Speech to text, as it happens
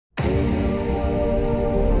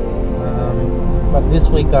this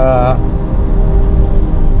week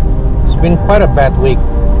it's been quite a bad week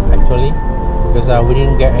actually, because we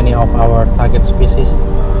didn't get any of our target species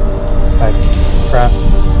like crab,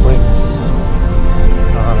 squid,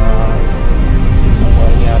 or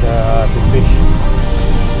any other big fish.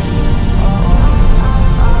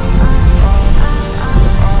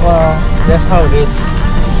 Well, that's how it is.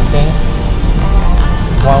 I think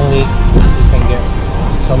 1 week you can get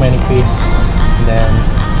so many fish, and then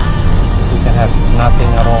you can have nothing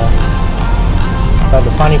at all. But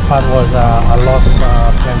the funny part was I lost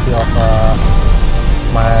plenty of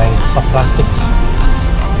my soft plastics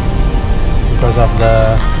because of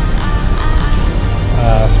the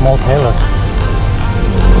small tailor.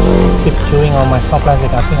 Keep chewing on my soft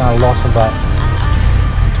plastic. I think I lost about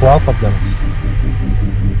 12 of them.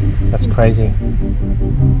 That's crazy.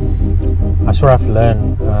 I should have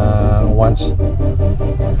learned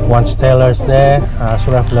once Tailor's there. I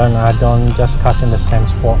should have learned I don't just cast in the same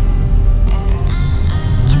spot,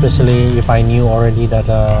 especially if I knew already that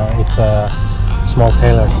it's a small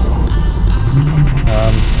Tailors.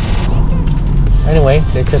 Anyway,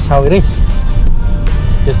 that's just how it is.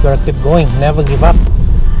 Just gotta keep going, never give up,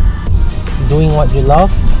 doing what you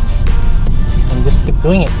love, and just keep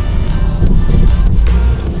doing it.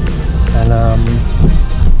 And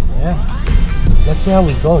yeah, let's see how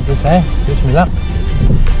we go. Just wish me luck.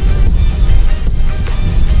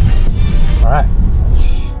 All right.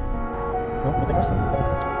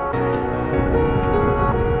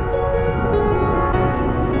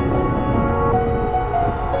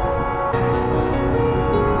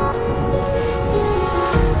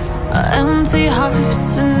 Empty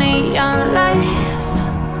hearts and neon lights,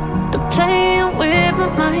 they're playing with my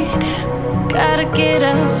mind. Gotta get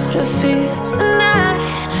out of here tonight.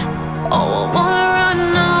 Oh, I wanna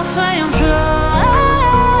run off and fly,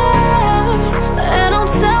 and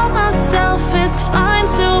I'll tell myself it's fine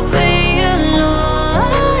to be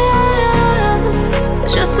alone,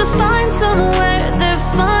 just to find somewhere that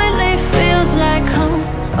finally feels like home.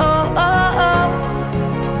 Oh, oh, oh.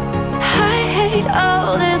 I hate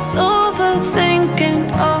all this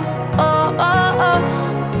overthinking. Oh, oh, oh, oh.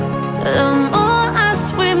 The more I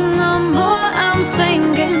swim, the more I'm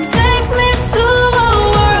sinking. Take me to a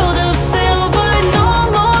world of silver. No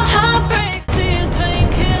more heartbreak, tears,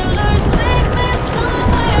 painkillers. Take me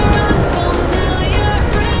somewhere unfamiliar.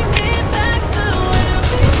 Bring me back to where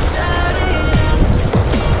we started.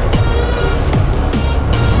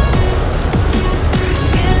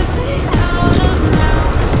 Get me out of now.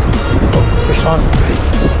 Fish on.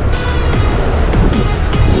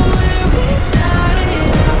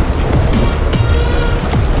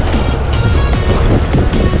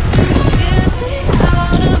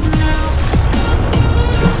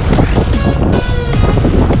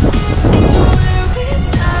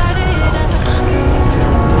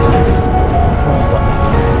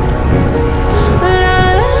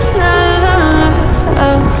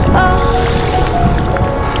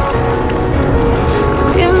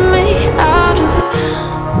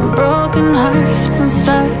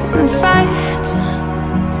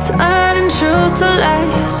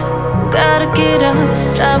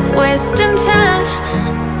 Stop wasting time.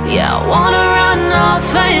 Yeah, I wanna run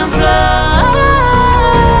off and fly,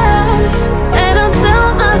 and I'll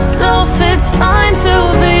tell myself it's fine to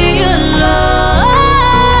be alone,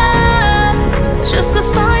 just to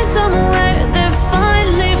find somewhere that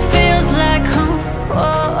finally feels like home. Oh,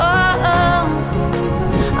 oh, oh.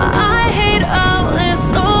 I hate all this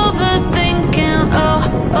overthinking. Oh,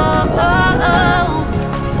 oh, oh, oh.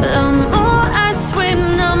 The more I swim,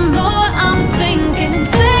 the more I'm sinking.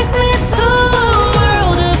 Take me to a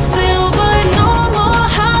world of silver. No more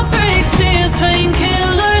heartbreaks, tears,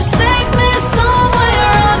 painkillers. Take me somewhere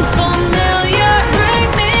unfamiliar. Bring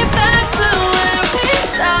me back to where we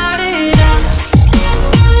started out.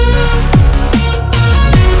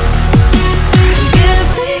 Get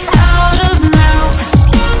me out of now.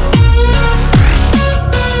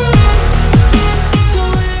 To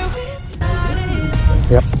where we started.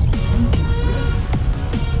 Yep.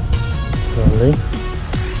 Slowly.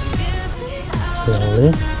 Slowly.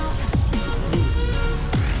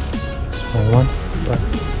 Small one. But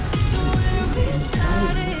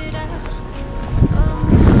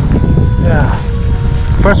yeah.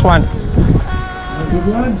 First one. A good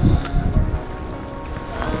one?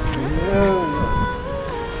 Yeah.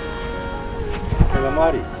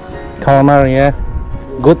 Calamari. Calamari, yeah.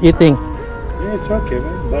 Good eating. Yeah, it's okay,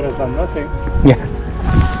 man. Better than nothing. Yeah.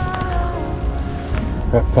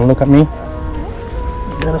 Don't look at me.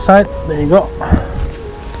 The other side. There you go.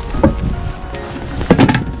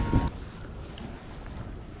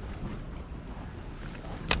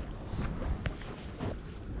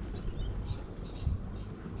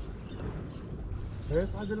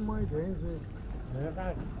 There's other my days. There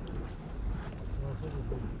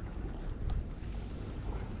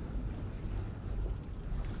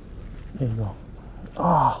you go.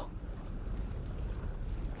 Oh.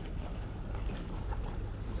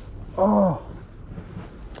 Oh.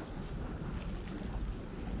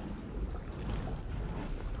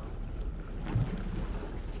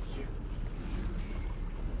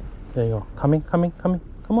 There you go. Coming. Come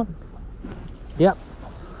on. Yep.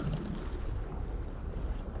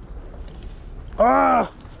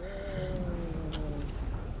 Ah!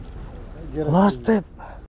 Lost it.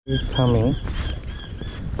 It's coming.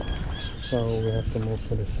 So we have to move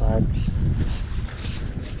to the side.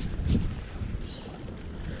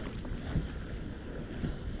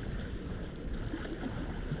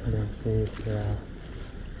 And then see if there are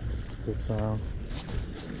squids around.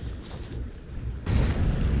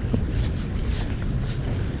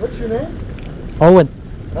 What's your name? Owen.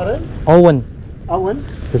 Pardon? Owen. Owen?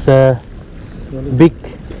 There's a big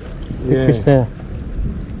fish there.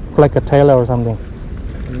 Look like a tailor or something.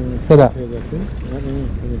 Look at that.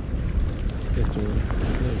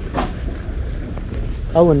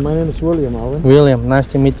 Owen, my name is William. Owen. William, nice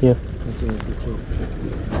to meet you. Nice to meet you too.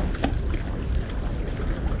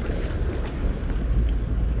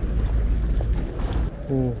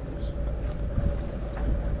 Ooh.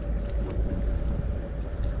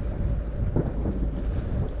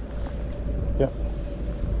 Yep.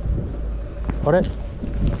 Alright.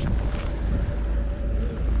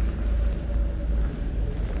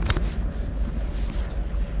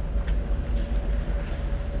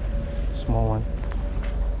 Small one.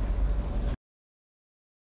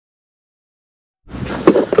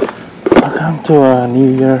 Welcome to a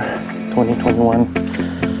New Year 2021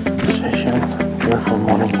 session. Beautiful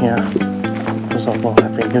morning here. First of all,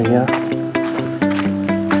 Happy New Year.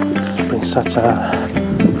 It's been such a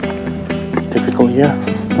difficult year,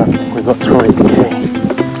 but we got through it. Okay.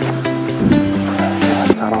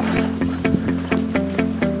 Let's start off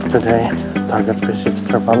today. Target fish is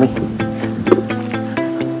Trevaly.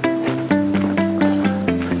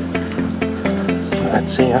 So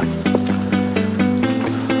let's see.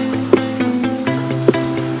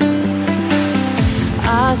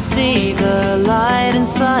 I see the light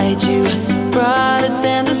inside you, brighter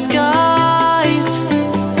than the skies.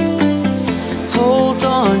 Hold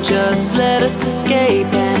on, just let us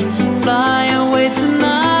escape and fly away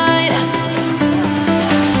tonight.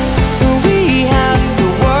 We have the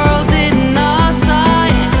world in our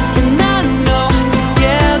sight, and I know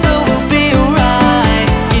together we'll be alright.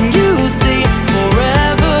 Can you see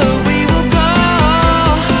forever we will go?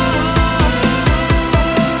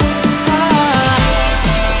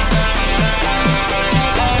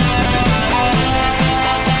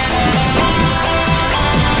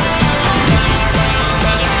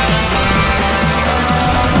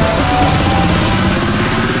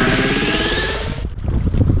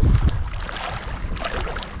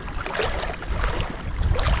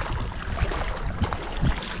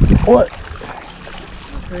 What?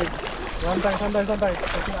 Santai.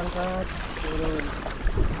 Tapi angkat, turun.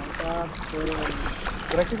 Angkat, turun.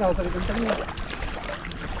 Berarti nggak usah dikencengin.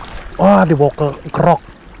 Wah, dibawa ke kerok.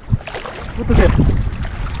 Putus ya?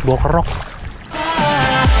 Bawa kerok.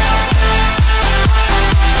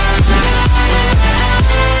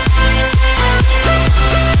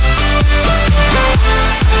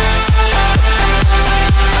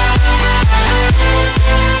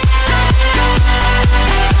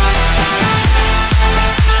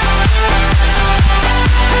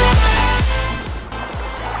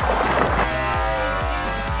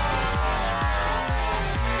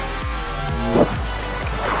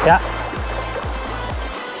 Ya.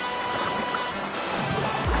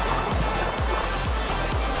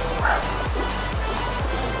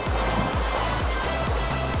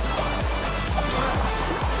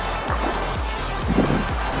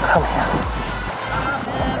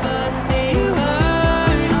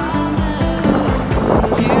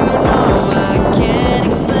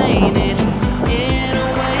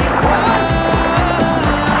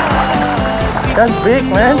 That's big,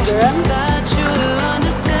 man.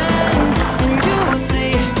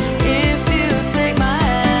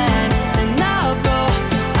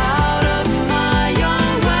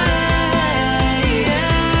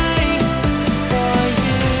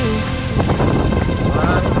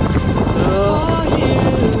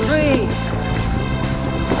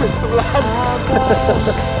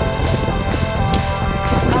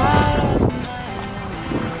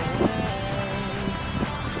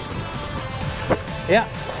 Yeah.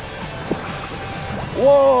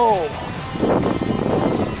 Whoa.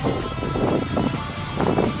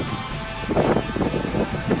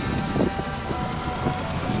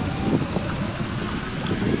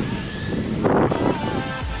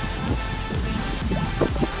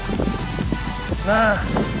 Nah.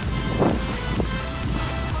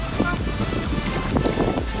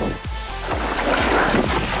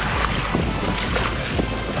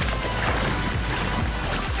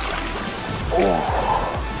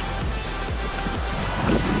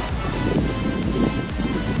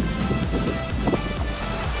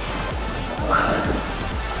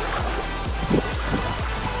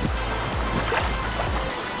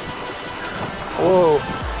 Whoa.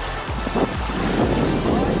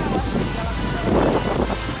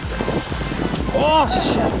 Oh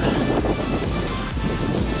shit.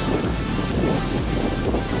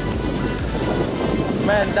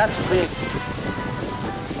 Man, that's big.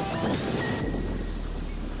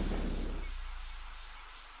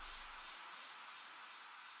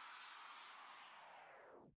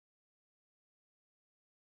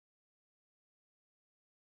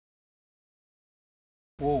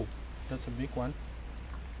 Whoa, that's a big one.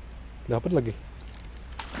 Dapat lagi.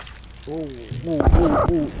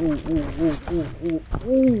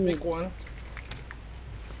 Big one.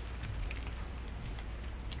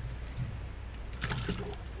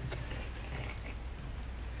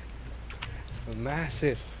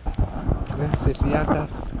 Massive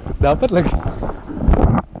yakkas. Dapat lagi.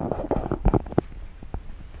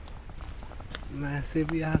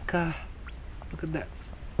 Massive yakka. Look at that.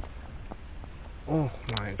 Oh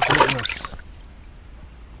my goodness.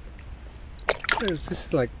 Is this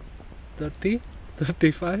like 30,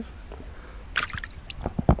 35?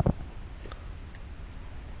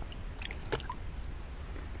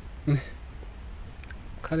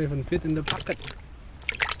 Can't even fit in the bucket.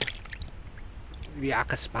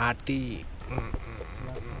 Yakkas party.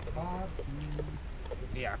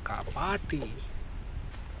 Yakka party.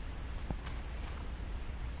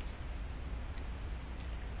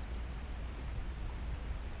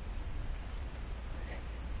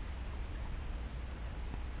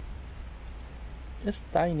 Just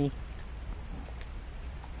tiny.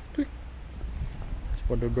 It's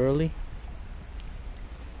for the burley.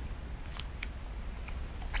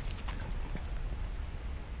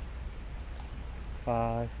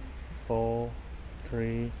 Five, 4,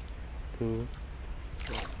 3, 2.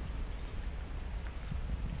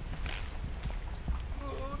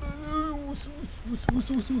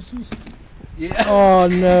 Yeah. Oh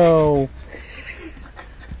no.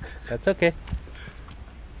 That's okay.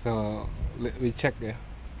 So we check, yeah.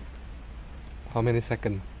 How many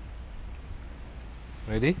seconds?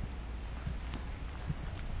 Ready?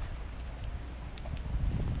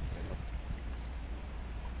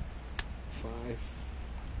 Five.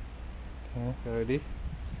 Ready?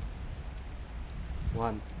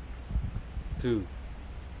 1, 2,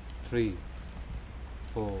 3,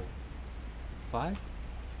 4, 5,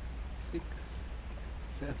 6,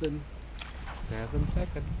 7. 7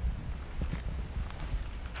 seconds.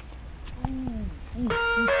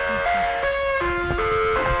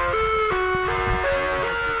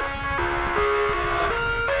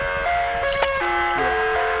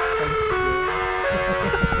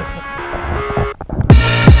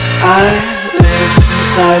 I live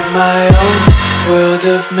inside my own world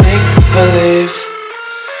of make-believe.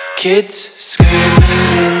 Kids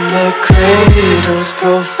screaming in the cradles,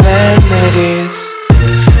 profanities.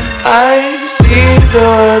 I see the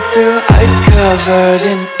world through eyes covered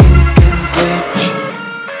in ink and bleach.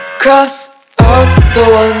 Cross out the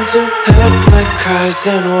ones who heard my cries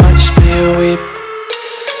and watched me weep.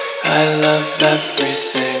 I love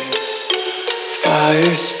everything.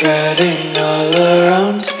 Fire spreading all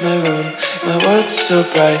around my room. My world's so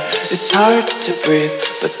bright, it's hard to breathe,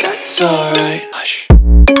 but that's alright. Hush.